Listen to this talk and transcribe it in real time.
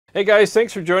Hey guys,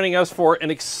 thanks for joining us for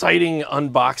an exciting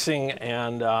unboxing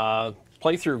and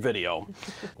playthrough video.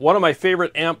 One of my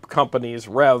favorite amp companies,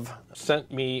 Revv,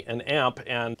 sent me an amp,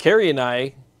 and Carrie and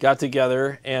I got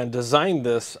together and designed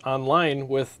this online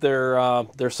with their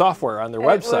software on their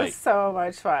website. It was so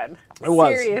much fun. It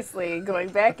was. Seriously, going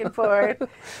back and forth.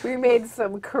 We made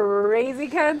some crazy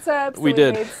concepts. We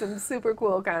did. We made some super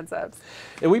cool concepts.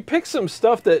 And we picked some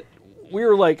stuff that we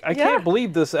were like, I can't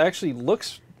believe this actually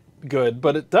looks good,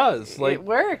 but it does. Like, it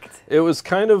worked. It was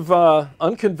kind of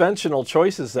unconventional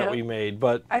choices that we made,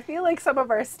 but I feel like some of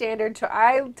our standard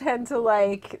I tend to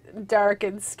like dark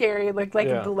and scary, like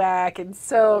black and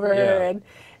silver, and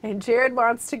Jarrod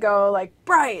wants to go like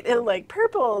bright and like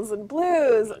purples and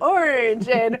blues, orange,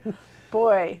 and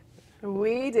boy,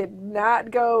 we did not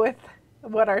go with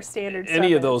what our standard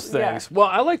any of those things. Well,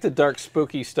 I like the dark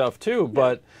spooky stuff too,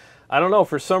 but I don't know,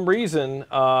 for some reason,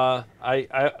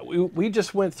 we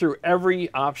just went through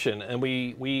every option, and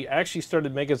we actually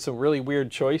started making some really weird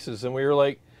choices, and we were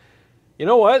like, you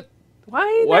know what?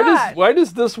 Why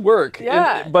does this work?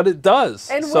 Yeah. But it does.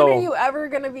 And when are you ever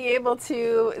going to be able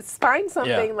to find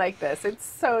something like this? It's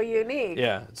so unique.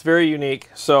 Yeah, it's very unique.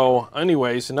 So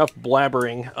anyways, enough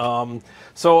blabbering.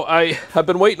 So I've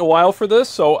been waiting a while for this,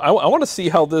 so I want to see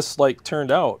how this like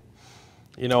turned out,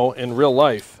 you know, in real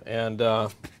life. And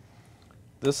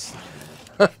this,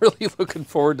 I'm really looking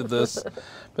forward to this.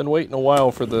 Been waiting a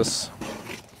while for this.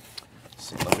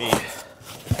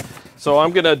 So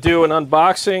I'm gonna do an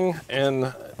unboxing,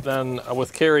 and then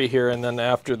with Carrie here, and then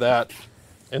after that,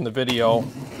 in the video,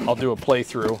 I'll do a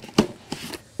playthrough.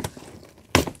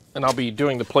 And I'll be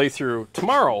doing the playthrough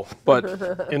tomorrow,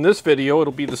 but in this video,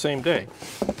 it'll be the same day.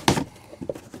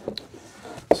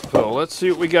 So let's see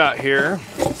what we got here.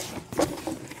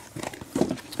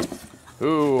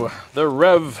 Ooh, the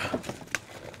Revv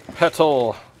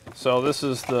pedal. So this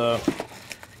is the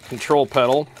control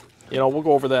pedal. You know, we'll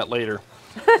go over that later.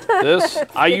 This,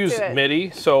 I use MIDI,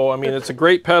 so I mean, it's a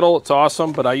great pedal, it's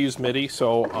awesome, but I use MIDI,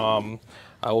 so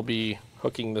I will be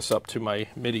hooking this up to my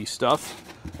MIDI stuff.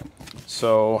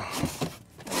 So,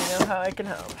 I know how I can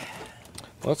help.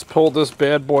 Let's pull this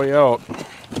bad boy out.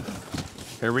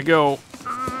 Here we go.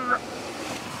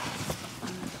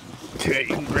 Okay,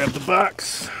 you can grab the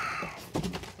box.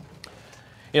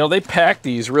 You know, they pack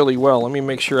these really well. Let me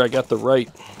make sure I got the right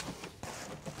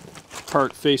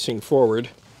part facing forward.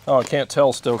 Oh, I can't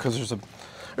tell still because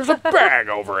there's a bag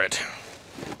over it.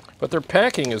 But their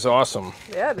packing is awesome.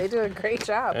 Yeah, they do a great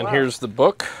job. And here's the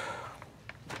book.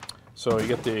 So you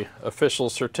get the official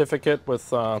certificate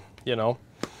with, you know,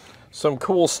 some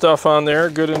cool stuff on there,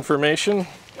 good information.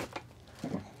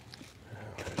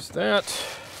 There's that.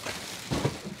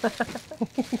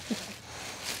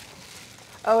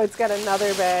 Oh, it's got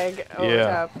another bag over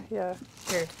top. Yeah.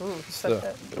 Here,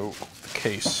 the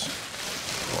case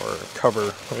or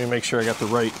cover. Let me make sure I got the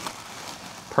right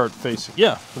part facing.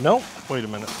 Yeah, no, wait a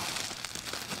minute.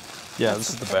 Yeah, this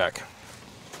is the back.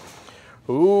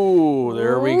 Ooh,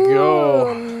 there we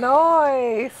go.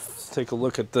 Nice. Let's take a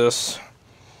look at this.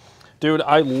 Dude,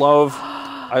 I love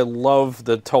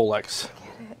the TONEX.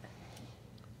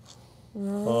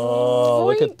 Oh,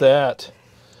 look at that.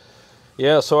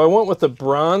 Yeah, so I went with the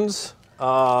bronze,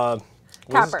 what's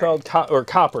it called?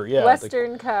 Copper, yeah.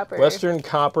 Western copper. Western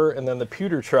copper, and then the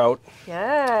pewter trout.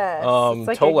 Yes. It's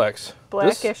like TONEX.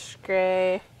 Blackish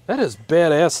gray. That is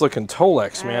badass looking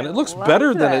TONEX, man. It looks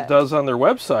better than it does on their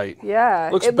website. Yeah.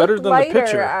 Looks better than the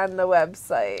picture on the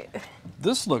website.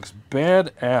 This looks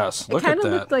badass. Look at that. It kind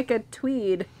of looked like a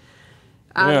tweed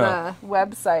on the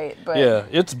website, but yeah,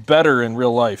 it's better in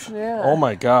real life. Yeah. Oh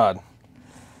my God.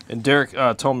 And Derek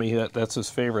told me that that's his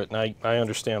favorite, and I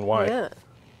understand why. Yeah.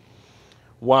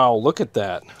 Wow, look at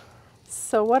that.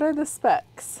 So what are the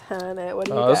specs on it? What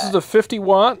do you got? This is a 50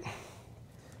 watt,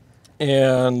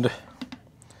 and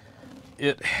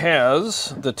it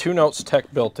has the 2-notes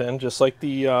tech built in, just like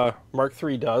the Mark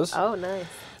III does. Oh, nice.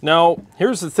 Now,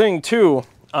 here's the thing, too.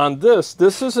 On this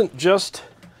isn't just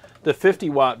the 50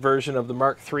 watt version of the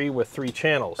Mark III with 3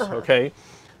 channels, okay?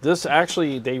 This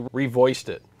actually, they revoiced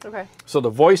it. Okay. So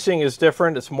the voicing is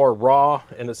different. It's more raw,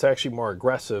 and it's actually more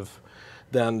aggressive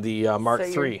than the Mark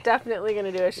III. So you're definitely going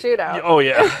to do a shootout. Oh,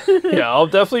 yeah. Yeah, I'll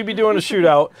definitely be doing a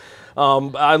shootout.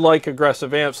 I like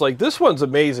aggressive amps. Like, this one's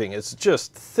amazing. It's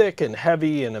just thick and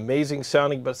heavy and amazing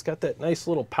sounding, but it's got that nice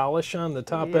little polish on the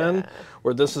top end,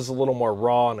 where this is a little more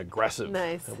raw and aggressive.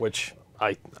 Nice. Which,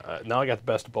 now I got the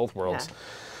best of both worlds. Yeah.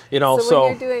 You know, so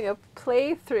when you're doing a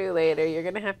playthrough later, you're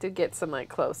going to have to get some like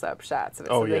close-up shots of it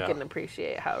so they can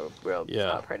appreciate how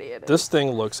pretty it is. This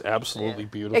thing looks absolutely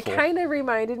beautiful. It kind of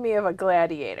reminded me of a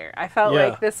gladiator. I felt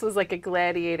like this was like a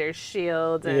gladiator's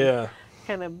shield. And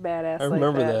kind of badass. I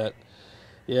remember that.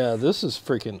 Yeah, this is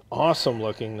freaking awesome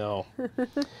looking though.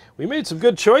 We made some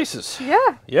good choices.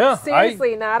 Yeah. Yeah.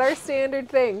 Seriously, not our standard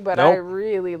thing, but I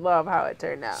really love how it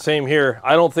turned out. Same here.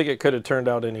 I don't think it could have turned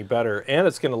out any better. And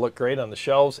it's going to look great on the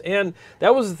shelves. And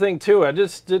that was the thing too. I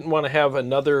just didn't want to have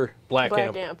another black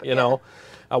amp, you know.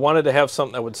 I wanted to have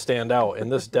something that would stand out, and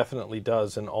this definitely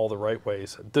does in all the right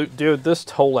ways. Dude, this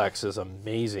TONEX is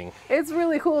amazing. It's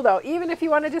really cool though. Even if you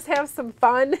want to just have some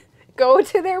fun, go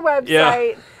to their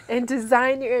website and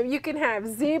design your. You can have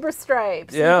zebra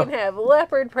stripes. You can have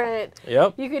leopard print.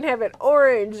 Yep. You can have it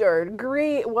orange or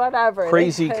green, whatever.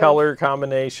 Crazy color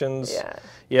combinations. Yeah.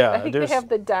 Yeah. I think they have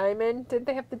the diamond. Didn't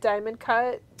they have the diamond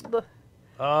cut?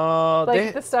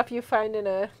 Like the stuff you find in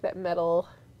that metal.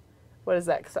 What is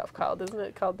that stuff called? Isn't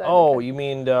it called diamond? Oh, you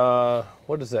mean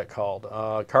what is that called?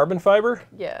 Carbon fiber?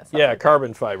 Yeah. Yeah,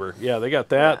 carbon fiber. Yeah, they got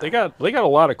that. Yeah. They got a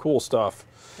lot of cool stuff.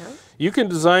 Yeah. You can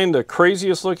design the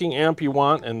craziest looking amp you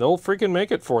want, and they'll freaking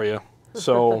make it for you.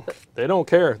 So they don't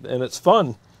care, and it's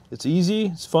fun. It's easy.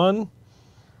 It's fun.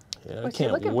 Yeah, I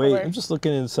can't wait. I'm just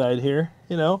looking inside here,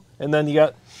 you know. And then you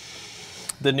got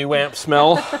the new amp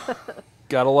smell.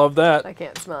 Gotta love that. I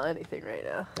can't smell anything right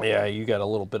now. Yeah, you got a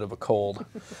little bit of a cold.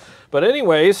 But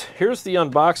anyways, here's the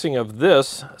unboxing of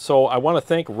this. So I want to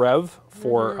thank Revv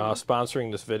for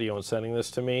sponsoring this video and sending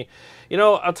this to me. You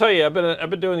know, I'll tell you, I've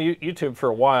been doing YouTube for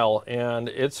a while, and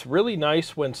it's really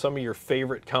nice when some of your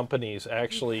favorite companies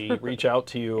actually reach out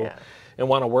to you and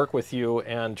want to work with you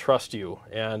and trust you.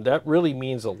 And that really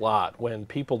means a lot when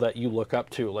people that you look up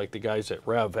to, like the guys at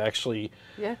Revv, actually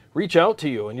reach out to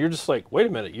you, and you're just like, wait a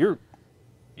minute, you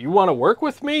want to work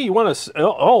with me? You want to?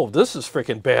 Oh, this is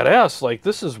freaking badass! Like,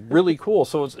 this is really cool.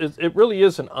 So it really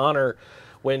is an honor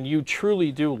when you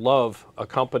truly do love a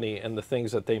company and the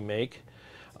things that they make,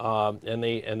 and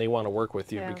they want to work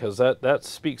with you, because that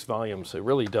speaks volumes. It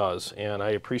really does, and I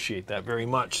appreciate that very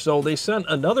much. So they sent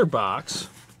another box.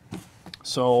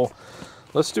 So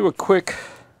let's do a quick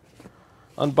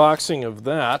unboxing of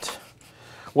that.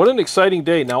 What an exciting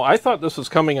day! Now, I thought this was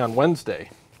coming on Wednesday.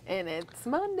 And it's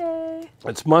Monday.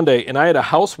 It's Monday, and I had a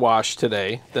house wash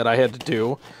today that I had to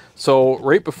do. So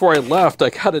right before I left, I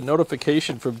got a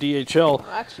notification from DHL.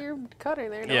 Watch your cutter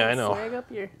there. Don't I know. Snag up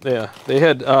your... Yeah, they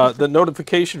had the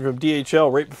notification from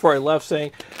DHL right before I left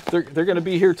saying they're going to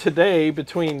be here today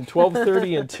between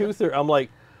 12:30 and 2:30. I'm like,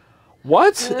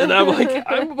 what? And I'm like,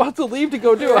 I'm about to leave to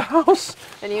go do a house.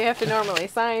 And you have to normally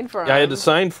sign for it. Yeah, I had to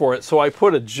sign for it, so I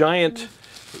put a giant,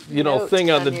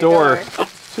 thing on the door.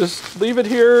 Just leave it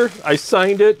here. I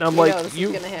signed it, and I'm like, this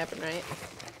is gonna happen, right?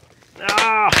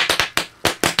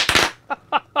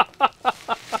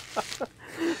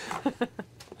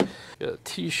 Got a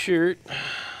T-shirt.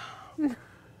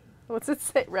 What's it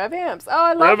say? Revv amps. Oh,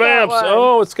 I love Revv amps. One.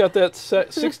 Oh, it's got that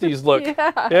 60s look.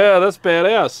 Yeah, that's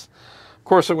badass. Of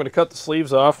course, I'm going to cut the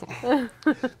sleeves off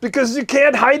because you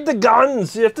can't hide the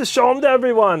guns. You have to show them to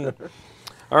everyone.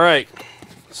 All right,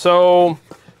 so.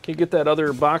 Can you get that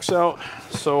other box out?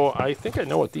 So I think I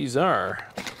know what these are.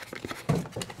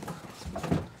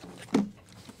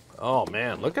 Oh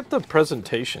man, look at the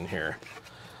presentation here.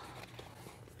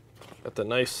 Got the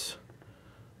nice,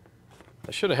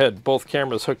 I should have had both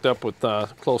cameras hooked up with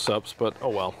close-ups, but oh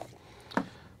well.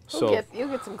 So you'll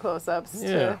get some close-ups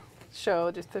to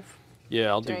show just to. Yeah,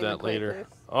 I'll do that later.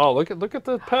 Oh, look at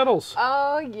the pedals.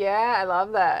 Oh yeah, I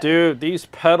love that. Dude, these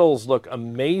pedals look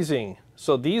amazing.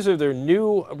 So these are their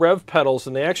new Revv pedals,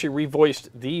 and they actually revoiced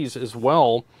these as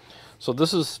well. So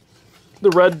this is the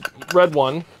red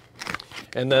one,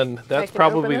 and then that's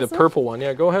probably the purple one.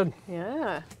 Yeah, go ahead.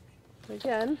 Yeah,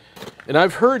 again. And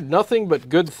I've heard nothing but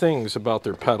good things about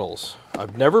their pedals.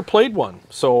 I've never played one,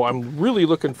 so I'm really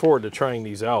looking forward to trying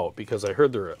these out because I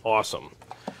heard they're awesome.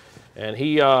 And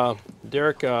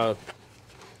Derek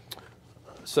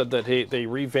said that they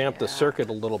revamped the circuit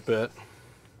a little bit.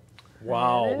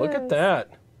 Wow, look at that.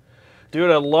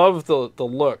 Dude, I love the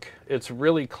look. It's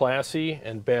really classy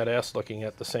and badass looking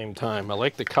at the same time. I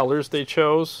like the colors they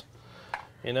chose,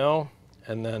 and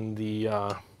then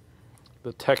the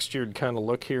textured kind of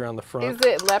look here on the front. Is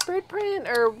it leopard print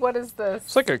or what is this?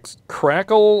 It's like a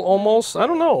crackle almost. I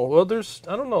don't know. Well, there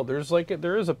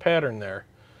is a pattern there.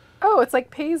 Oh, it's like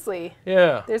paisley.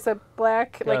 Yeah. There's a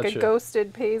black, like a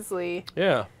ghosted paisley.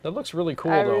 Yeah, that looks really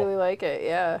cool, I though. really like it,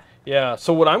 yeah. Yeah,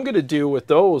 so what I'm going to do with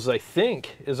those, I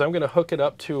think, is I'm going to hook it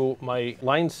up to my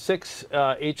Line 6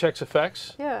 HX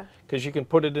effects. Yeah. Because you can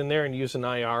put it in there and use an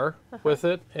IR with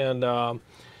it. And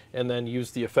and then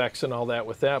use the effects and all that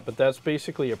with that. But that's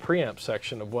basically a preamp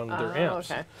section of one of their amps.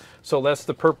 Okay. So that's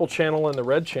the purple channel and the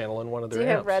red channel in one of their amps. Do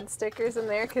you have red stickers in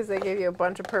there? Because they gave you a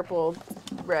bunch of purple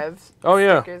Revv Oh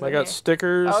yeah, stickers I got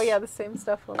stickers. Oh yeah, the same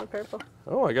stuff, only purple.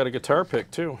 Oh, I got a guitar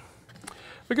pick too.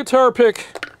 The guitar pick,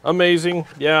 amazing.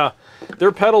 Yeah,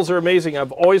 their pedals are amazing.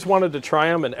 I've always wanted to try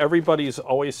them, and everybody's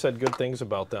always said good things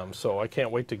about them. So I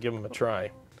can't wait to give them a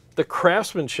try. The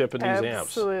craftsmanship in these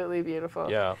amps. Absolutely beautiful.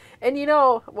 Yeah. And you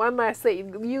know, one last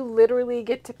thing, you literally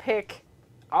get to pick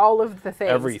all of the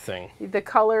things. Everything. The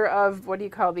color of, what do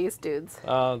you call these dudes?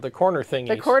 The corner thingies.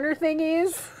 The corner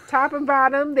thingies, top and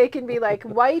bottom, they can be like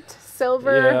white,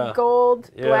 silver, gold,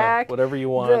 black. Whatever you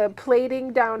want. The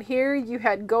plating down here, you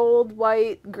had gold,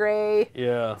 white, gray,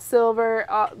 silver,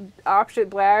 option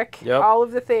black, all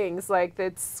of the things. Like,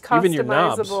 it's customizable. Even your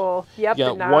knobs. Yep, you the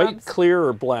got knobs. white, clear,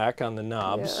 or black on the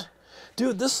knobs. Yeah.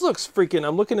 Dude, this looks freaking,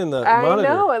 I'm looking in the I monitor.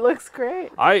 know, it looks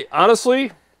great.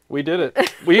 Honestly, we did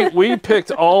it. We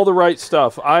picked all the right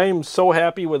stuff. I'm so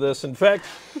happy with this. In fact,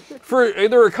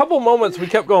 there were a couple moments we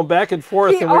kept going back and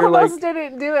forth, and we were like, almost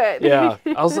didn't do it. Yeah,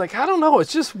 I was like, I don't know,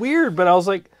 it's just weird, but I was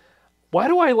like, why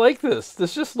do I like this?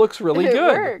 This just looks really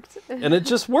good. It worked. And it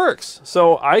just works.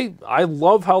 So I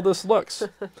love how this looks.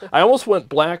 I almost went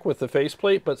black with the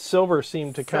faceplate, but silver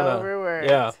seemed to kind of,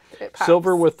 yeah,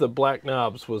 silver with the black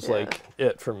knobs was like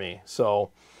it for me.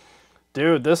 So,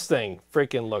 dude, this thing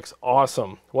freaking looks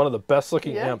awesome. One of the best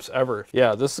looking amps ever.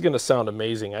 Yeah, this is going to sound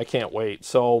amazing. I can't wait.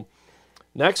 So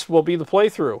next will be the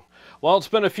playthrough. Well, it's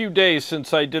been a few days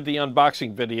since I did the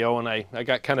unboxing video, and I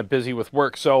got kind of busy with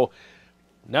work. So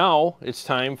now it's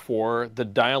time for the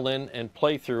dial-in and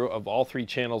playthrough of all 3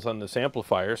 channels on this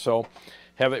amplifier. So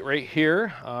have it right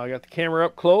here. I got the camera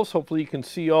up close. Hopefully you can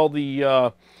see all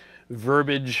the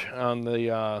verbiage on the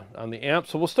amp.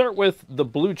 So we'll start with the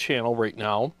blue channel right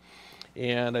now.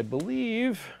 And I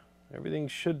believe everything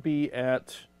should be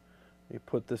at, let me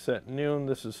put this at noon.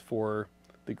 This is for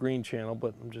the green channel,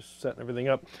 but I'm just setting everything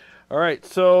up. All right,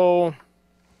 so,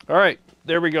 all right,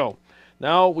 there we go.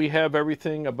 Now we have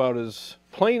everything about as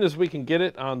plain as we can get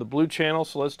it on the blue channel.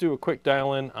 So let's do a quick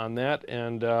dial in on that.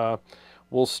 And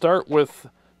we'll start with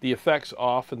the effects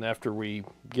off. And after we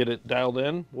get it dialed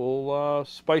in, we'll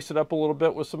spice it up a little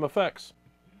bit with some effects.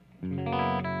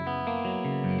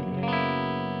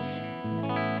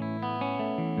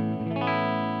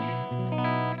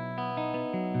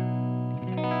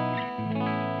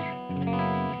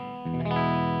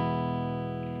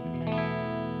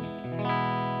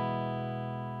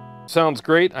 Sounds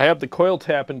great. I have the coil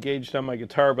tap engaged on my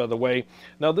guitar, by the way.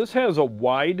 Now this has a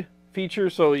wide feature,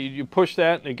 so you push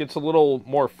that and it gets a little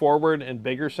more forward and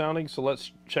bigger sounding. So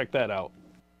let's check that out.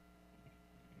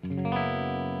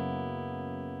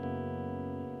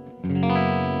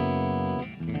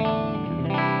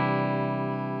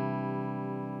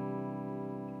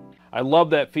 I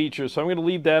love that feature, so I'm going to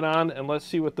leave that on and let's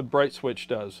see what the bright switch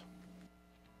does.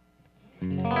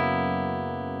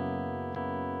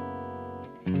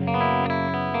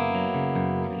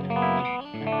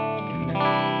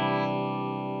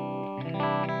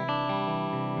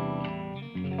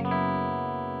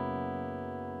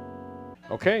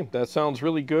 Okay, that sounds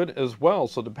really good as well.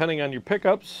 So depending on your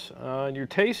pickups and your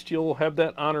taste, you'll have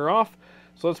that on or off.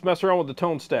 So let's mess around with the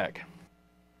tone stack.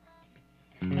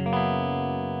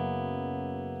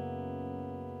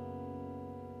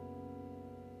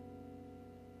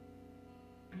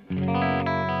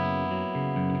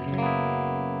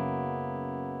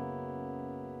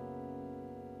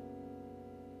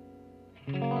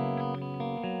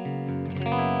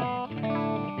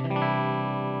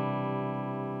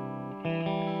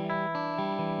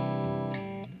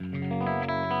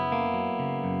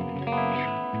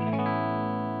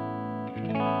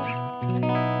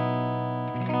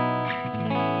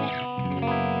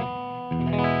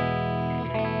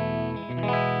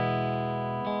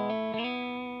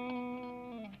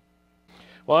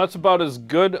 Well, that's about as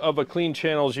good of a clean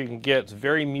channel as you can get. It's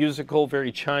very musical,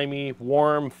 very chimey,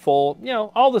 warm, full, you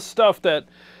know, all the stuff that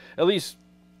at least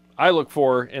I look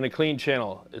for in a clean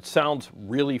channel. It sounds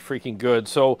really freaking good.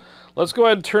 So let's go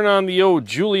ahead and turn on the old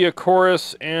Julia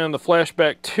chorus and the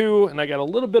Flashback 2, and I got a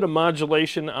little bit of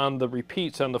modulation on the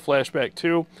repeats on the Flashback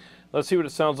 2. Let's see what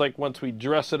it sounds like once we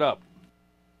dress it up.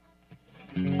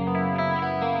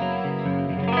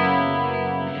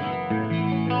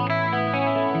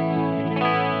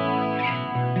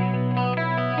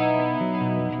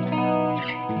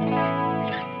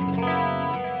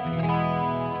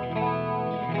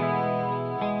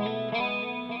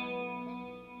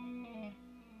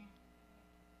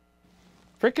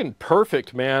 Freaking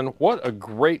perfect, man. What a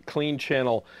great clean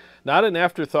channel. Not an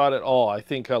afterthought at all. I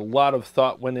think a lot of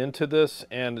thought went into this,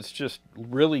 and it's just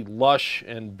really lush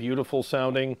and beautiful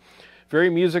sounding. Very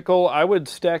musical. I would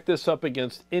stack this up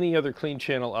against any other clean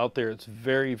channel out there. It's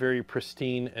very, very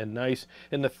pristine and nice.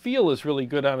 And the feel is really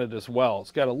good on it as well.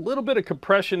 It's got a little bit of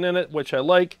compression in it, which I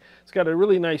like. It's got a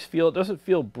really nice feel. It doesn't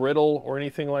feel brittle or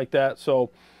anything like that.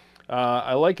 So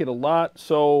I like it a lot.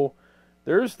 So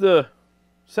there's the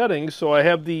settings. So I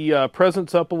have the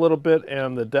presence up a little bit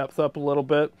and the depth up a little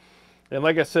bit. And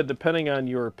like I said, depending on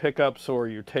your pickups or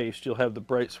your taste, you'll have the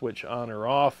bright switch on or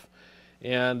off.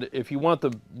 And if you want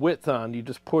the width on, you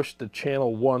just push the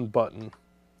channel 1 button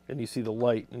and you see the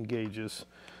light engages.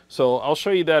 So I'll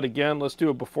show you that again. Let's do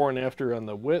a before and after on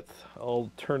the width.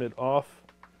 I'll turn it off.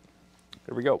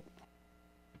 There we go.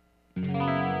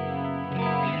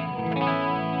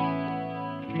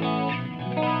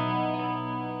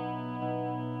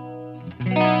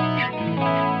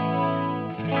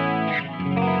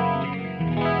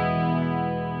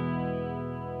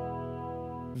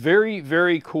 Very,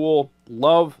 very cool.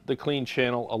 Love the clean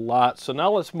channel a lot. So now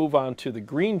let's move on to the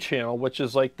green channel, which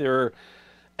is like their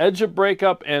edge of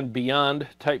breakup and beyond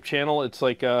type channel. It's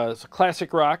like it's a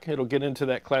classic rock. It'll get into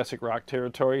that classic rock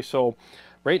territory. So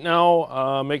right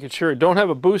now, making sure I don't have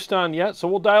a boost on yet. So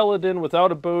we'll dial it in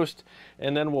without a boost,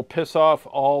 and then we'll piss off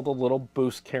all the little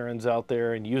boost Karens out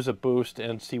there and use a boost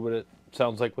and see what it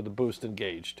sounds like with the boost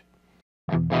engaged.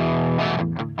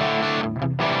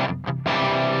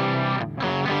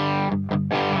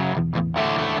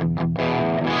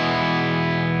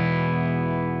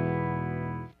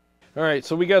 All right,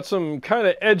 so we got some kind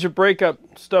of edge of breakup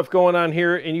stuff going on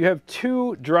here, and you have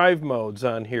 2 drive modes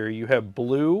on here. You have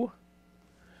blue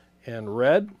and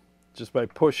red. Just by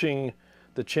pushing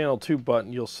the channel 2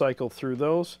 button, you'll cycle through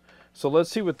those. So let's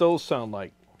see what those sound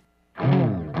like.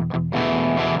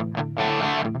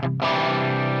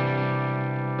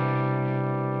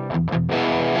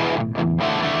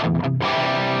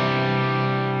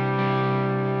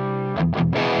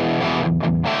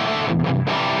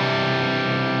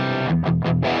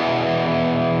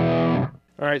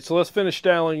 All right, so let's finish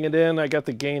dialing it in. I got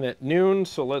the gain at noon,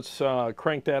 so let's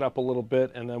crank that up a little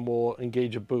bit, and then we'll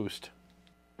engage a boost.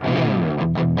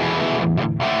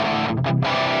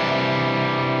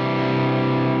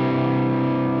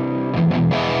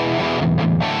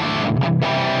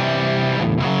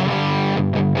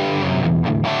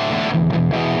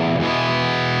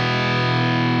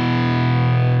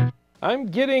 I'm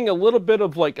getting a little bit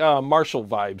of like Marshall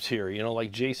vibes here, you know,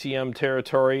 like JCM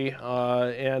territory,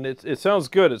 and it sounds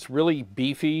good. It's really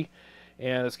beefy,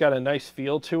 and it's got a nice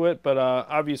feel to it, but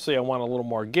obviously I want a little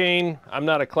more gain. I'm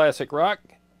not a classic rock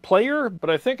player, but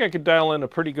I think I could dial in a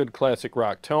pretty good classic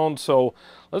rock tone. So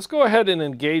let's go ahead and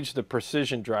engage the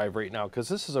precision drive right now, because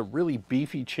this is a really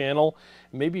beefy channel.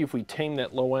 Maybe if we tame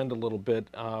that low end a little bit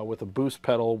with a boost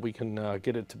pedal, we can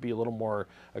get it to be a little more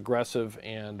aggressive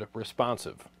and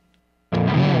responsive.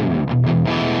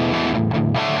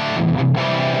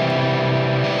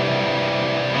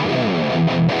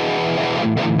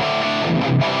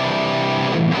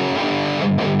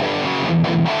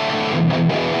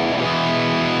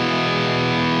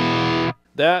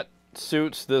 That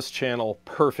suits this channel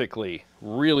perfectly,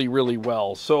 really, really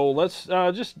well. So let's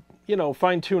just, you know,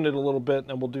 fine tune it a little bit,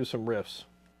 and we'll do some riffs.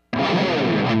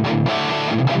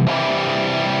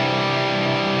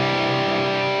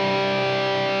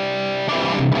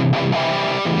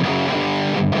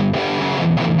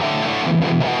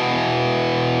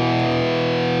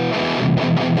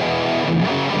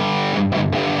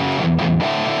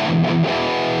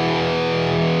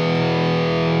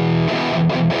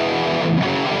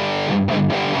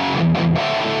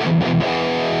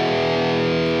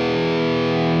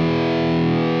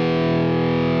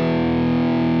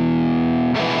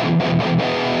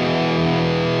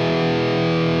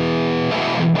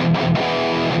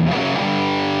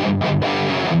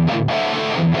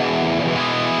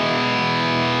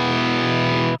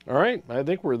 All right, I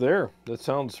think we're there. That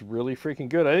sounds really freaking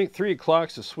good. I think 3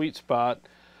 o'clock's a sweet spot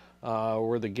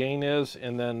where the gain is,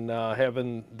 and then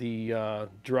having the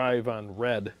drive on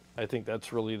red. I think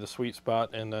that's really the sweet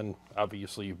spot, and then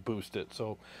obviously you boost it.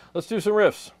 So let's do some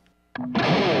riffs.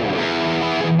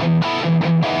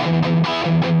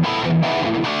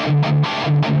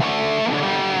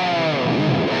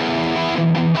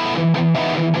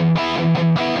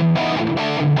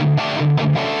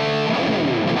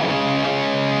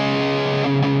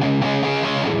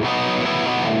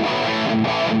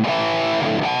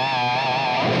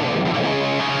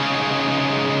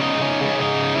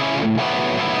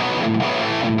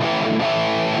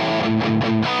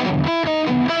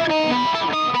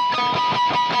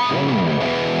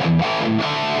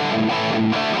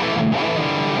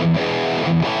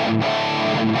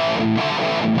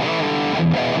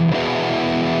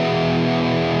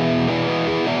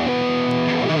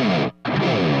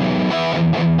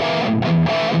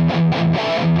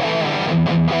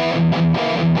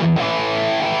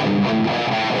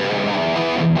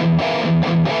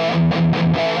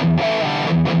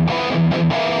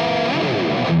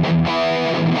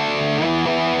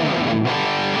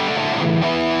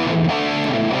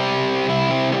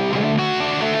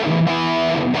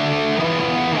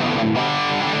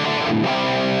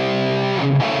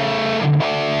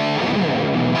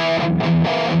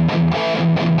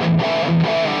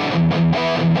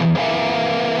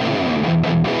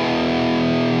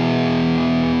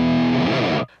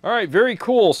 All right, very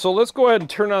cool. So let's go ahead and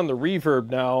turn on the reverb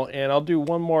now, and I'll do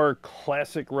one more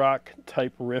classic rock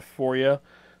type riff for you.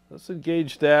 Let's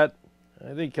engage that.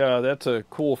 I think that's a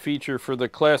cool feature for the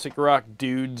classic rock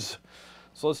dudes.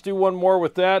 So let's do one more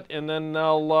with that, and then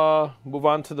I'll move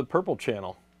on to the purple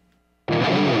channel.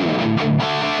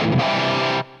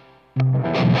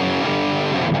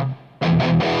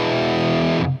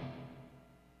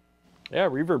 Yeah,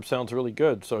 reverb sounds really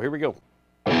good. So here we go.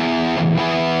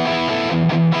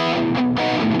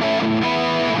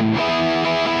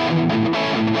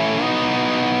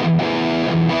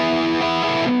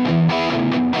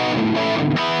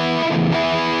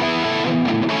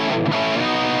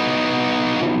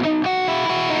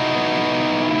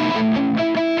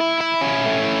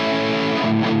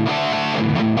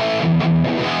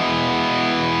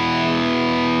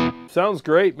 Sounds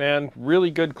great, man.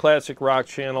 Really good classic rock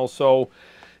channel. So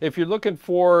if you're looking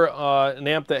for an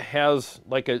amp that has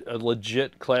like a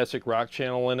legit classic rock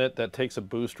channel in it that takes a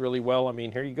boost really well, I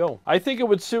mean, here you go. I think it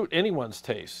would suit anyone's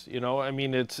taste. You know, I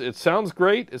mean, it sounds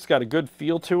great. It's got a good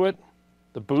feel to it.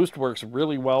 The boost works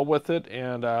really well with it,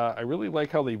 and I really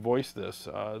like how they voice this.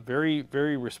 Very,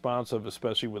 very responsive,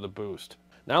 especially with a boost.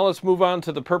 Now let's move on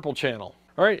to the purple channel.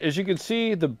 All right, as you can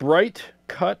see, the bright,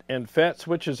 cut, and fat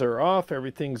switches are off.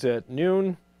 Everything's at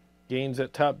noon. Gain's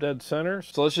at top dead center.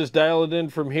 So let's just dial it in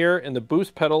from here, and the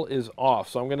boost pedal is off.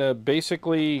 So I'm gonna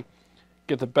basically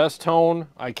get the best tone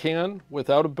I can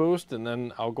without a boost, and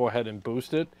then I'll go ahead and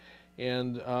boost it.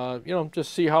 And, you know,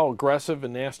 just see how aggressive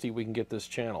and nasty we can get this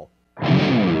channel.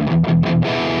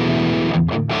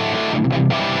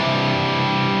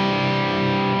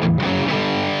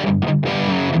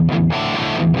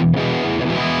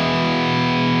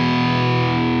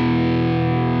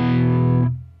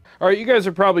 All right, you guys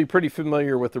are probably pretty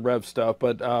familiar with the Revv stuff,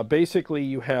 but basically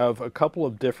you have a couple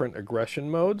of different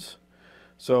aggression modes.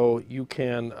 So you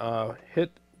can hit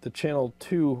the channel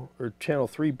 2 or channel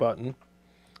 3 button,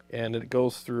 and it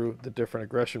goes through the different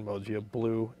aggression modes. You have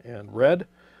blue and red.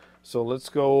 So let's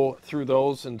go through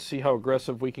those and see how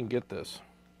aggressive we can get this.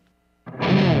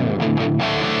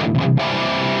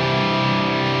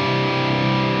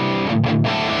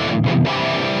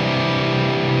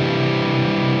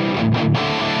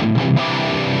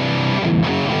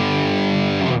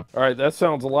 All right, that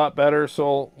sounds a lot better,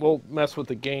 so we'll mess with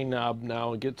the gain knob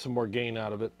now and get some more gain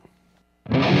out of it.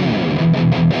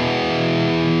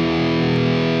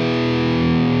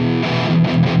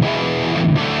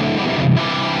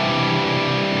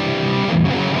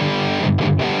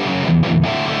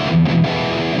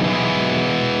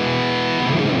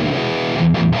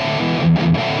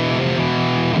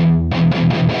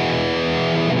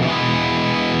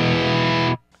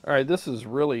 All right, this is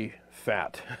really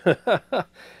fat. This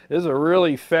is a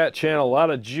really fat channel, a lot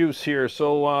of juice here.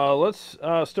 So let's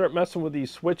start messing with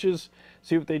these switches,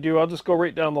 see what they do. I'll just go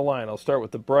right down the line. I'll start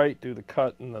with the bright, do the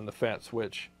cut, and then the fat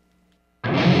switch.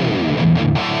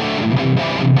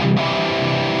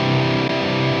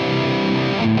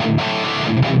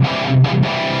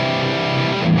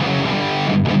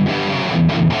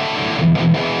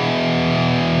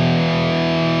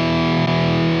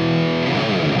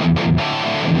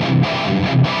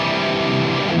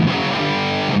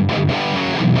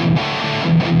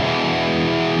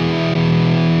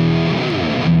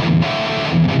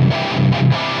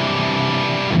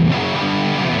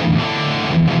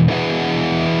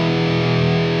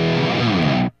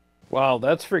 Wow,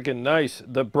 that's freaking nice.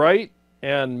 The bright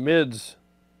and mid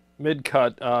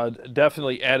cut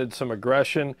definitely added some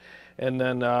aggression, and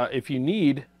then if you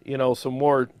need, you know, some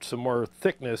more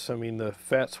thickness, I mean, the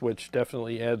fat switch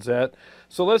definitely adds that.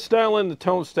 So let's dial in the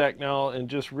tone stack now and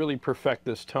just really perfect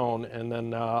this tone, and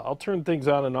then I'll turn things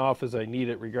on and off as I need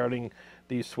it regarding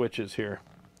these switches here.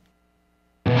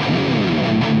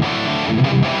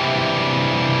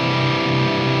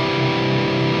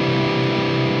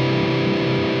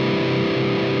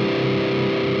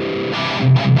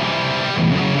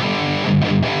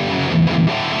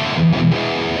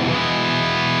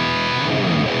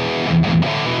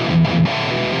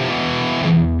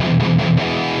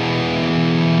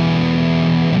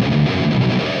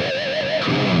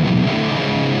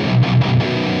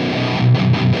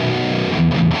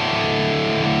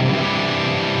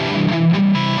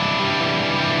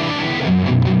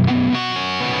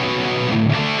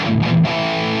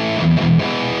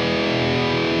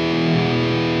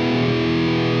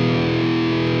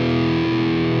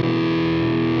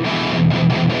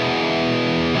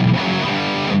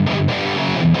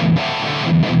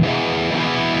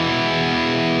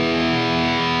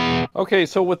 Okay,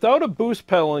 so without a boost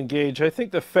pedal engaged, I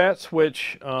think the fat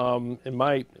switch, in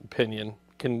my opinion,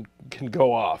 can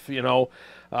go off. You know,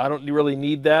 I don't really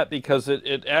need that because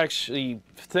it actually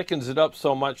thickens it up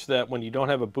so much that when you don't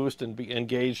have a boost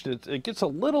engaged, it gets a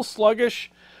little sluggish,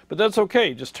 but that's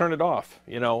okay. Just turn it off,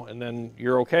 you know, and then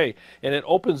you're okay. And it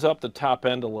opens up the top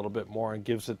end a little bit more and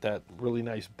gives it that really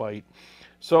nice bite.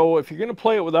 So if you're going to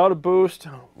play it without a boost,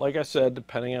 like I said,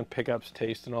 depending on pickups,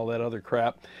 taste, and all that other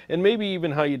crap, and maybe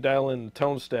even how you dial in the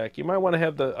tone stack, you might want to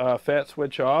have the fat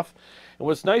switch off. And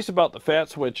what's nice about the fat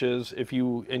switch is if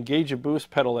you engage a boost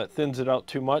pedal that thins it out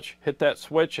too much, hit that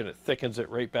switch and it thickens it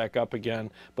right back up again,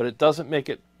 but it doesn't make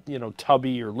it, you know,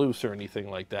 tubby or loose or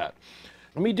anything like that.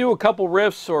 Let me do a couple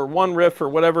riffs or one riff or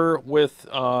whatever with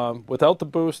without the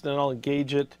boost, then I'll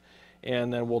engage it,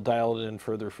 and then we'll dial it in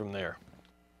further from there.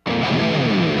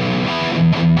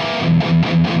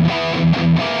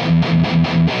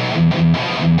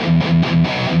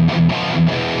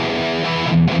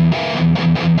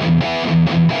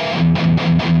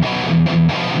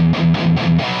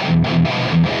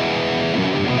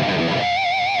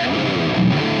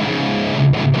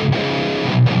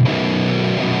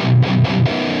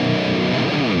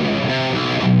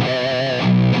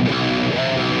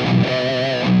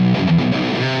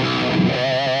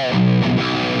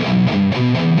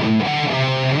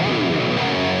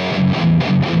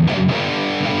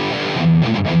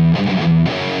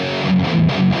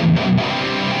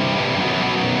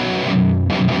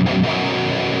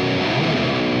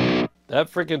 That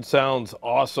freaking sounds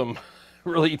awesome.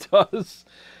 Really does.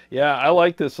 Yeah, I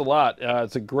like this a lot.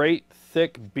 It's a great,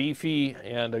 thick, beefy,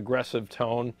 and aggressive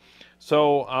tone.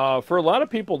 So for a lot of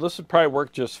people, this would probably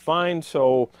work just fine.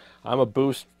 So I'm a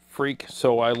boost freak,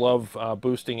 so I love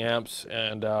boosting amps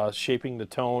and shaping the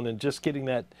tone and just getting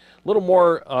that little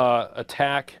more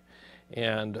attack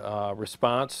and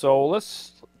response. So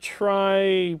let's try,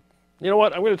 you know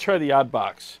what, I'm going to try the odd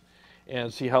box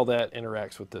and see how that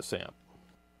interacts with this amp.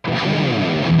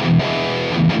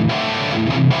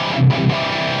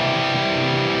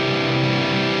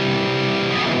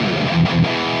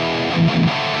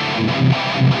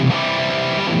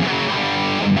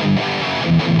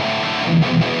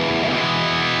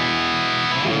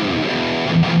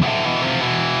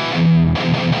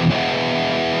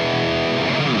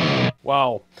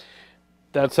 Wow,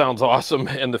 that sounds awesome,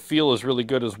 and the feel is really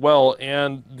good as well.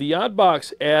 And the odd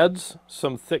box adds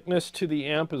some thickness to the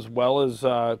amp as well as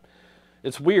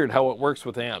it's weird how it works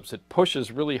with amps. It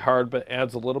pushes really hard but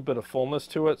adds a little bit of fullness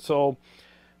to it. So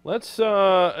let's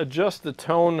adjust the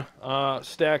tone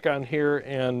stack on here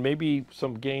and maybe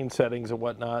some gain settings and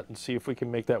whatnot and see if we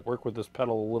can make that work with this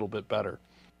pedal a little bit better.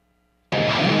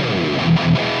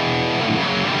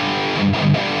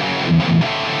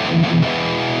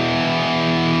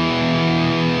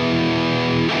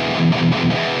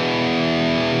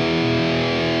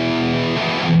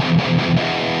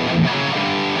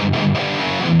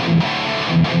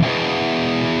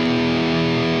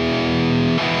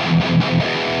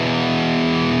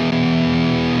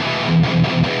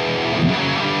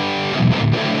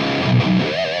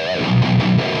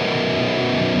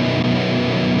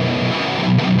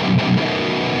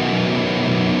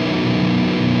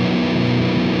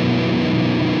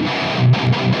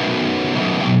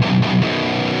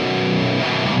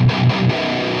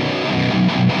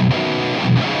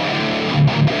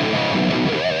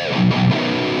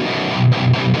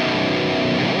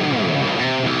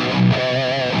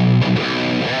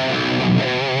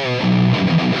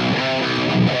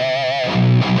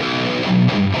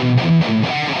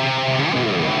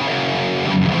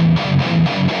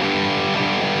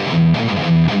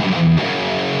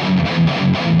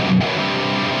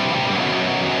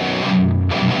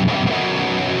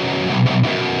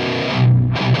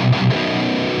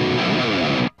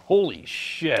 Holy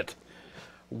shit.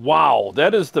 Wow,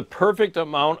 that is the perfect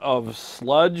amount of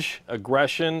sludge,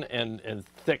 aggression, and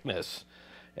thickness.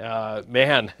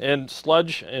 Man, and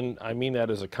sludge, and I mean that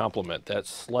as a compliment, that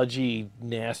sludgy,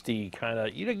 nasty kind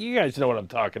of, you guys know what I'm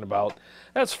talking about.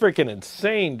 That's freaking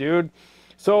insane, dude.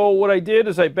 So what I did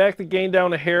is I backed the gain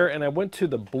down a hair and I went to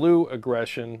the blue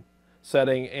aggression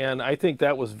setting, and I think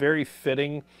that was very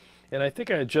fitting. And I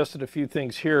think I adjusted a few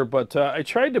things here, but I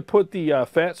tried to put the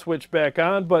fat switch back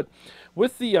on, but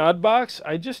with the odd box,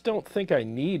 I just don't think I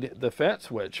need the fat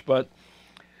switch. But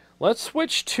let's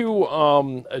switch to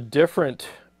a different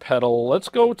pedal. Let's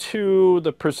go to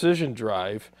the precision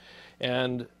drive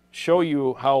and show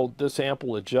you how this amp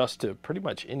will adjust to pretty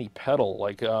much any pedal,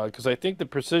 like because I think the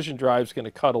precision drive is going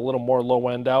to cut a little more low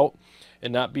end out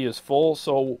and not be as full,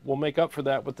 so we'll make up for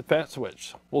that with the fat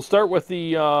switch. We'll start with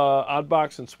the odd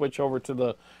box and switch over to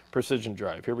the precision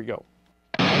drive. Here we go.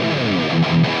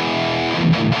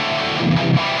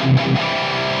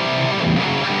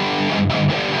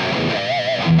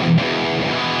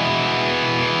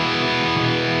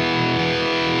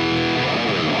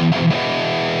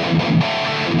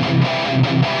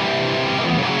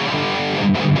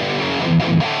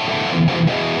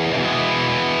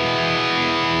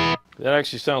 That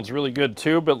actually sounds really good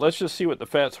too, but let's just see what the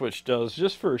fat switch does,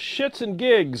 just for shits and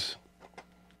gigs.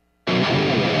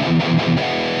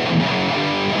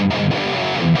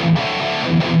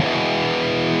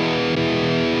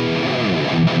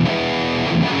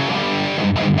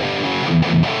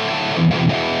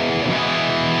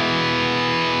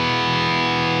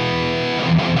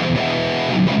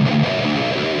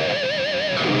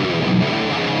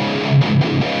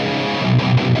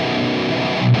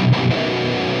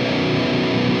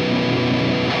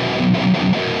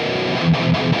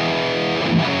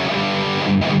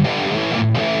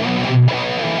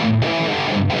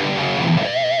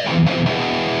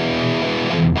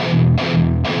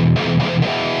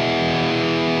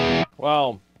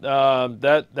 Wow,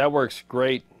 that works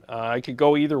great. I could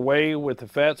go either way with the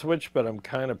fat switch, but I'm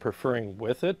kind of preferring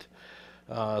with it.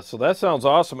 So that sounds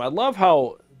awesome. I love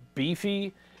how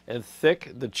beefy and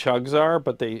thick the chugs are,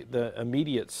 but the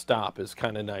immediate stop is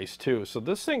kind of nice too. So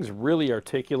this thing's really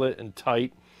articulate and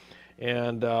tight,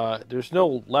 and there's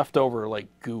no leftover like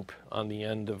goop on the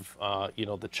end of you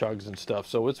know, the chugs and stuff.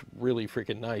 So it's really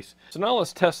freaking nice. So now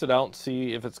let's test it out and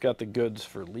see if it's got the goods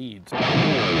for leads.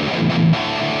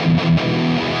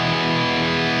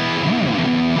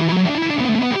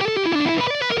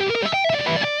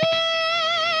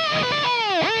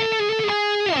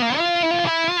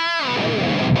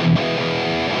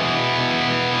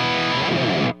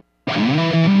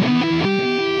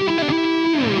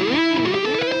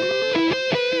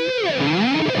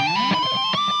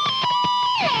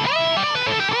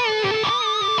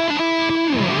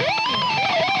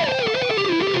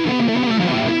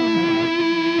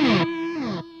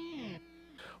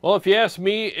 Well, if you ask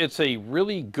me, it's a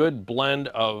really good blend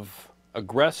of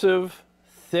aggressive,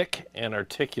 thick, and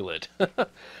articulate.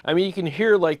 I mean, you can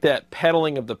hear like that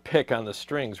pedaling of the pick on the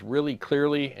strings really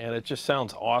clearly, and it just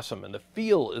sounds awesome. And the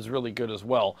feel is really good as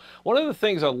well. One of the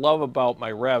things I love about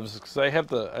my Revs, because I have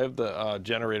the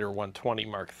Generator 120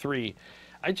 Mark III,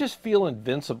 I just feel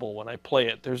invincible when I play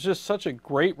it. There's just such a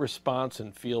great response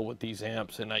and feel with these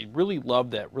amps, and I really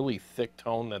love that really thick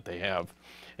tone that they have.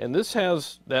 And this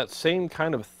has that same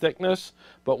kind of thickness,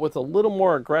 but with a little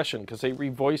more aggression because they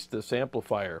revoiced this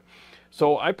amplifier.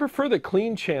 So I prefer the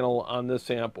clean channel on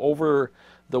this amp over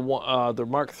the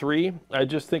Mark III. I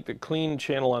just think the clean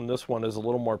channel on this one is a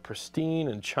little more pristine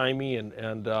and chimey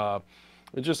and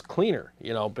it's just cleaner,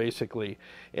 you know, basically.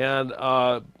 And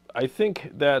I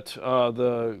think that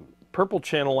the purple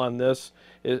channel on this,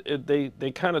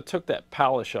 they kind of took that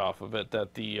polish off of it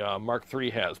that the Mark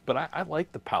III has, but I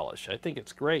like the polish. I think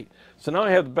it's great. So now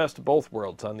I have the best of both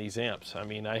worlds on these amps. I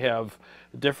mean, I have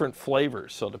different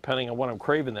flavors, so depending on what I'm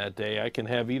craving that day, I can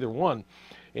have either one.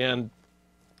 And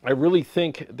I really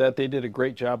think that they did a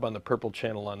great job on the purple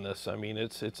channel on this. I mean,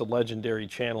 it's a legendary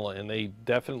channel, and they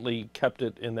definitely kept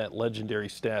it in that legendary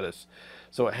status.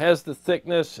 So it has the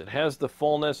thickness, it has the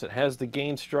fullness, it has the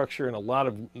gain structure, and a lot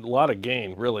of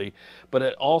gain, really. But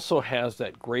it also has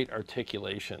that great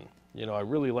articulation. You know, I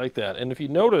really like that. And if you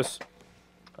notice,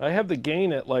 I have the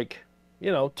gain at, like,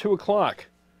 you know, 2 o'clock.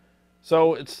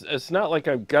 So it's not like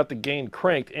I've got the gain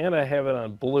cranked, and I have it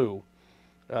on blue.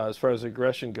 As far as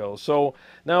aggression goes. So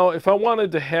now if I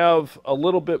wanted to have a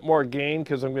little bit more gain,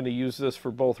 because I'm going to use this for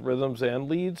both rhythms and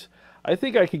leads, I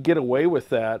think I could get away with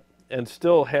that and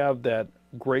still have that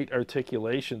great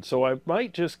articulation. So I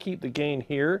might just keep the gain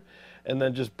here and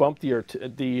then just bump the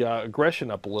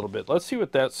aggression up a little bit. Let's see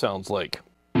what that sounds like.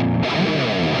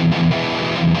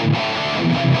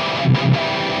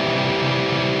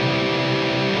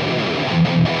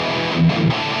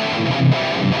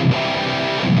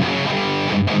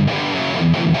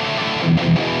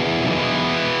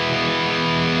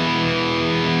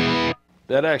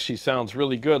 That actually sounds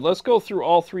really good. Let's go through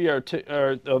all three of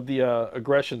the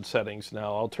aggression settings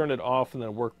now. I'll turn it off and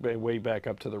then work my way back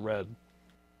up to the red.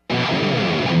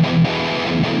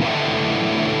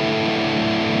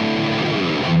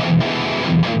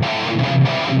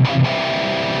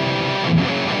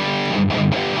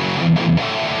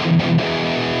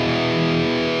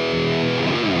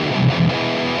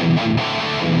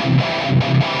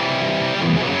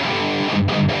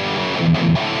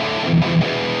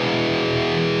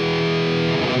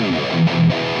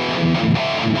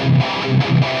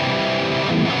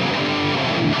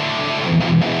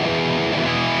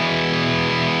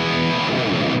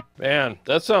 Man, Man,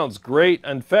 that sounds great.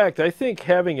 In fact, I think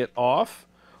having it off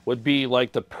would be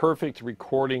like the perfect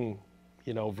recording,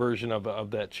 you know, version of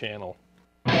that channel.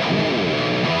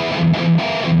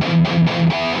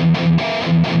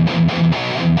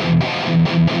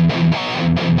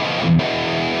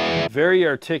 Very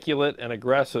articulate and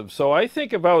aggressive. So I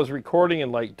think if I was recording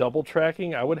and like double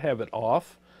tracking, I would have it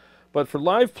off. But for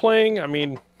live playing, I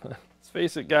mean, let's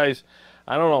face it, guys,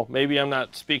 I don't know, maybe I'm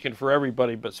not speaking for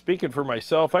everybody, but speaking for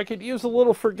myself, I could use a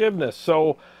little forgiveness.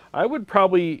 So I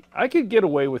could get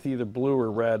away with either blue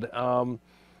or red.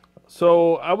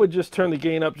 So I would just turn the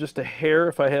gain up just a hair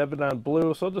if I have it on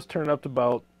blue. So I'll just turn it up to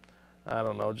about, I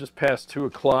don't know, just past 2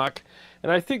 o'clock.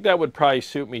 And I think that would probably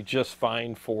suit me just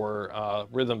fine for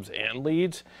rhythms and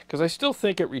leads, because I still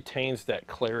think it retains that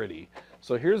clarity.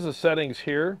 So here's the settings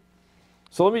here.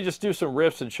 So let me just do some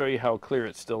riffs and show you how clear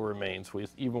it still remains,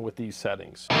 even with these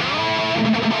settings.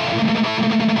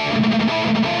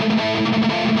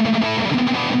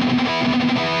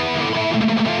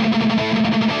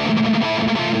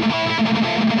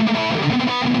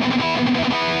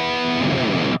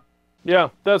 Yeah,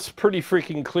 that's pretty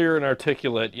freaking clear and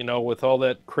articulate, you know, with all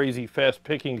that crazy fast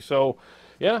picking. So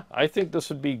yeah, I think this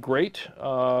would be great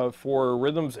for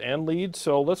rhythms and leads.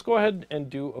 So let's go ahead and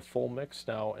do a full mix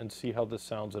now and see how this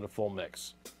sounds in a full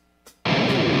mix.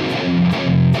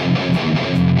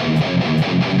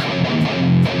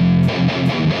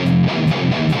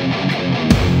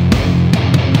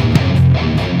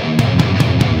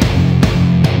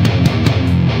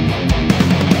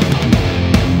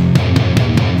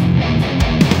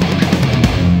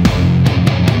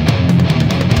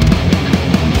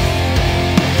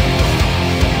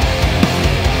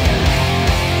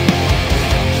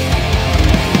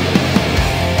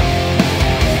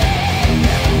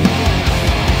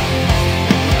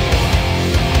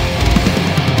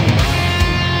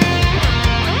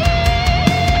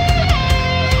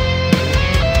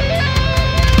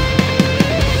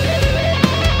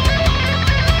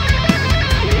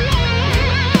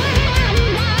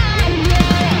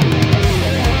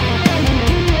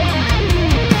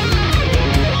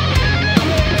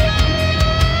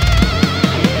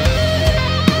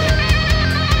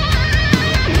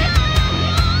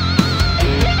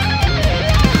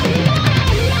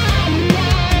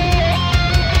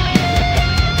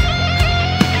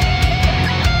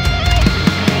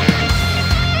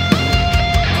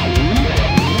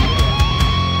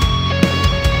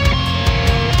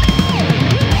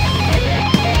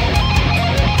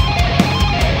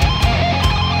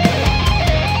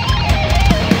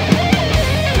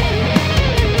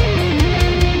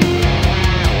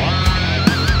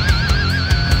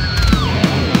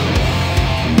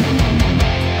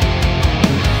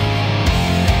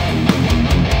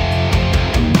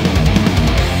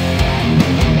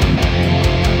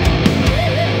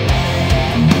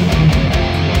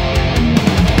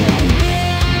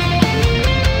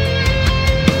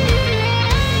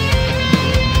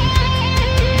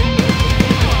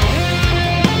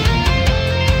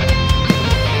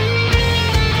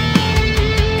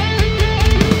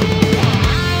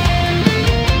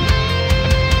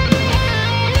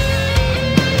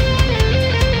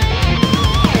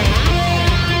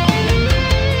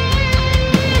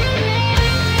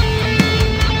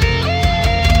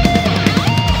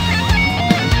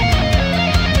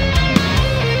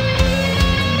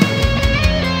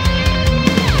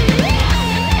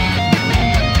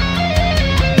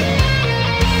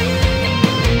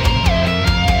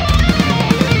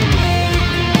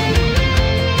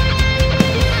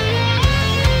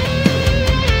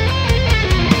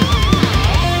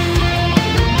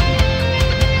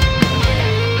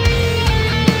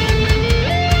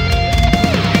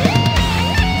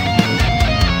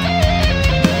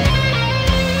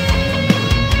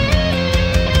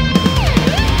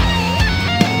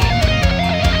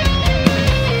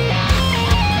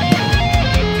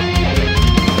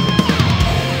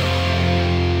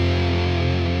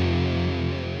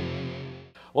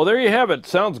 Well, there you have it.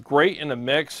 Sounds great in a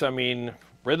mix. I mean,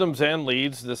 rhythms and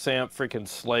leads, this amp freaking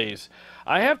slays.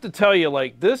 I have to tell you,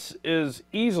 like, this is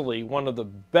easily one of the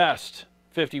best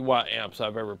 50-watt amps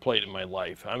I've ever played in my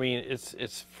life. I mean, it's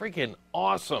freaking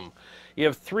awesome. You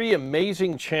have 3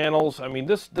 amazing channels. I mean,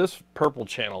 this purple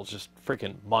channel is just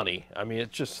freaking money. I mean,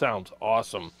 it just sounds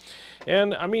awesome.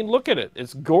 And I mean, look at it.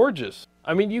 It's gorgeous.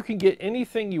 I mean, you can get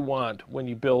anything you want when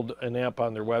you build an amp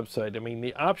on their website. I mean,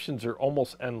 the options are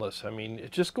almost endless. I mean,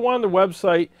 just go on their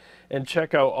website and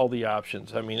check out all the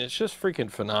options. I mean, it's just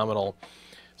freaking phenomenal.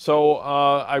 So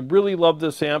I really love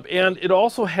this amp, and it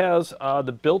also has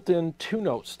the built-in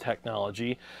 2-notes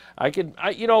technology.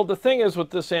 You know, the thing is with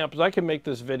this amp is I can make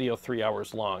this video 3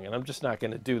 hours long, and I'm just not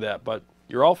going to do that. But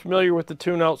you're all familiar with the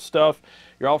 2-note stuff.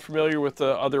 You're all familiar with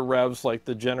the other Revs like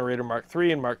the Generator Mark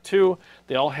III and Mark II.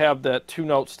 They all have that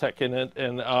 2-notes tech in it,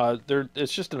 and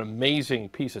it's just an amazing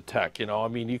piece of tech. You know, I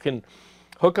mean, you can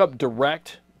hook up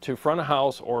direct to front of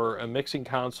house or a mixing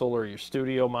console or your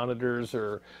studio monitors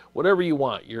or whatever you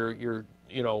want, your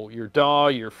you know, your DAW,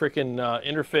 your freaking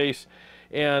interface,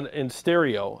 and in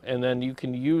stereo. And then you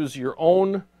can use your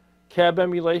own cab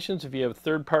emulations if you have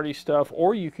third-party stuff,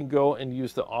 or you can go and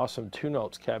use the awesome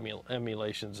 2-notes cab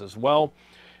emulations as well.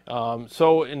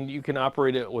 And you can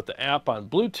operate it with the app on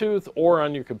Bluetooth or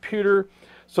on your computer.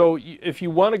 So if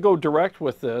you want to go direct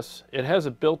with this, it has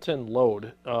a built-in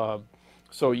load.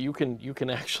 So you can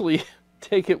actually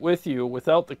take it with you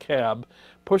without the cab,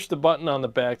 push the button on the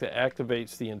back that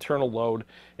activates the internal load,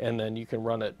 and then you can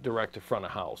run it direct to front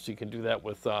of house. You can do that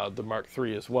with the Mark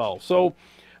III as well. So,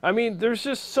 I mean, there's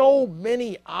just so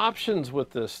many options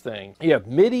with this thing. You have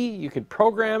MIDI, you can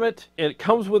program it. It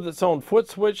comes with its own foot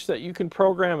switch that you can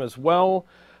program as well.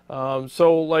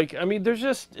 So like, I mean,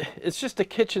 it's just a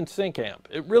kitchen sink amp.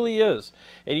 It really is.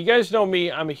 And you guys know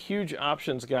me, I'm a huge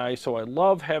options guy, so I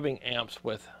love having amps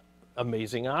with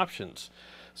amazing options.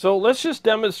 So let's just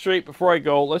demonstrate, before I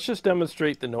go, let's just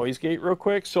demonstrate the noise gate real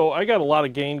quick. So I got a lot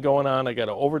of gain going on. I got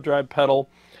an overdrive pedal.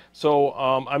 So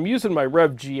I'm using my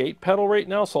Revv G8 pedal right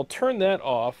now, so I'll turn that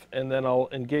off and then I'll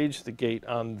engage the gate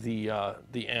on the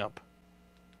amp.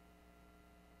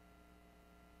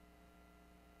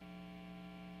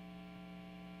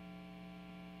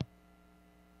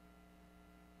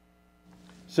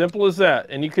 Simple as that.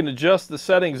 And you can adjust the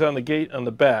settings on the gate on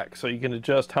the back. So you can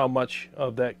adjust how much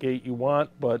of that gate you want.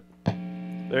 But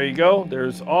there you go.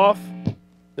 There's off.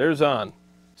 There's on.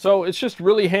 So it's just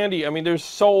really handy. I mean, there's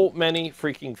so many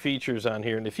freaking features on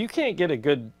here. And if you can't get a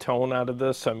good tone out of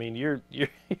this, I mean, you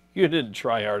didn't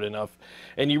try hard enough.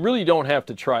 And you really don't have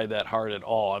to try that hard at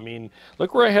all. I mean,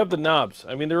 look where I have the knobs.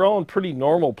 I mean, they're all in pretty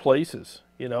normal places.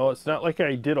 You know, it's not like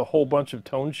I did a whole bunch of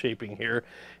tone shaping here.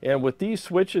 And with these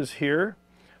switches here,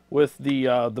 with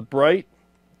the bright,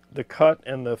 the cut,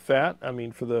 and the fat, I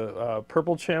mean, for the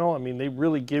purple channel, I mean, they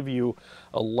really give you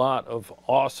a lot of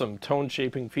awesome tone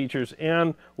shaping features.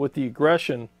 And with the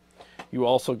aggression, you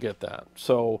also get that.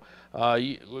 So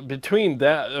between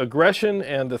that aggression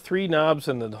and the 3 knobs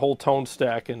and the whole tone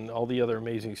stack and all the other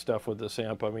amazing stuff with this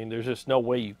amp, I mean, there's just no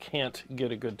way you can't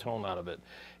get a good tone out of it.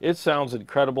 It sounds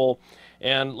incredible.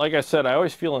 And like I said, I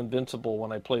always feel invincible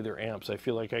when I play their amps. I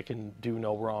feel like I can do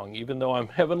no wrong. Even though I'm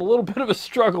having a little bit of a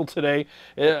struggle today,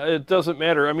 it doesn't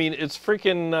matter. I mean, it's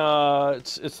freaking,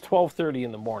 it's 12:30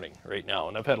 in the morning right now,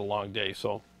 and I've had a long day,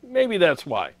 so maybe that's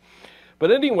why.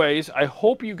 But anyways, I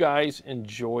hope you guys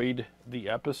enjoyed the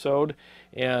episode,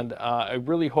 and I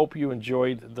really hope you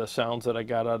enjoyed the sounds that I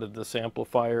got out of this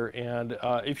amplifier. And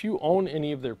if you own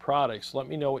any of their products, let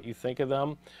me know what you think of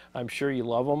them. I'm sure you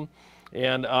love them.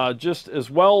 And just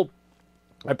as well,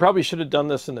 I probably should have done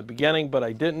this in the beginning, but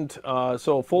I didn't.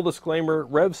 So full disclaimer,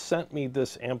 Revv sent me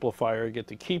this amplifier. I get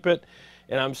to keep it,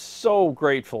 and I'm so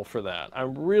grateful for that.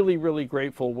 I'm really, really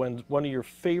grateful when one of your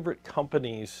favorite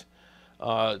companies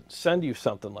send you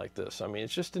something like this. I mean,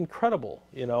 it's just incredible,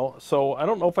 you know. So I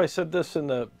don't know if I said this in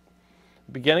the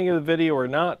beginning of the video or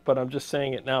not, but I'm just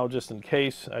saying it now just in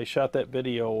case. I shot that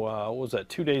video, what was that,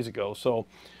 2 days ago. So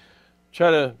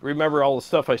try to remember all the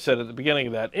stuff I said at the beginning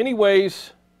of that.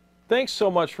 Anyways, thanks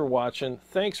so much for watching.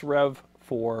 Thanks, Revv,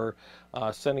 for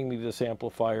sending me this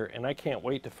amplifier. And I can't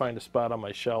wait to find a spot on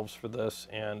my shelves for this.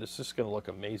 And it's just going to look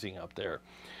amazing up there.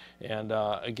 And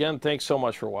again, thanks so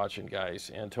much for watching, guys.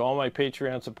 And to all my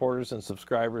Patreon supporters and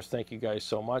subscribers, thank you guys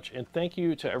so much. And thank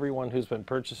you to everyone who's been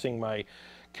purchasing my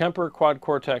KEMPER, Quad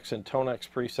Cortex, and TONEX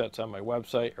presets on my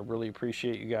website. I really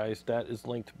appreciate you guys. That is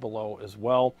linked below as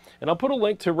well. And I'll put a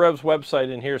link to Revv's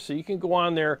website in here so you can go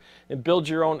on there and build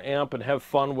your own amp and have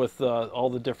fun with all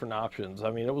the different options.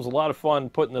 I mean, it was a lot of fun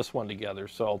putting this one together,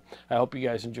 so I hope you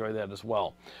guys enjoy that as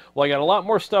well. Well, I got a lot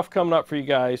more stuff coming up for you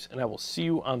guys, and I will see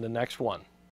you on the next one.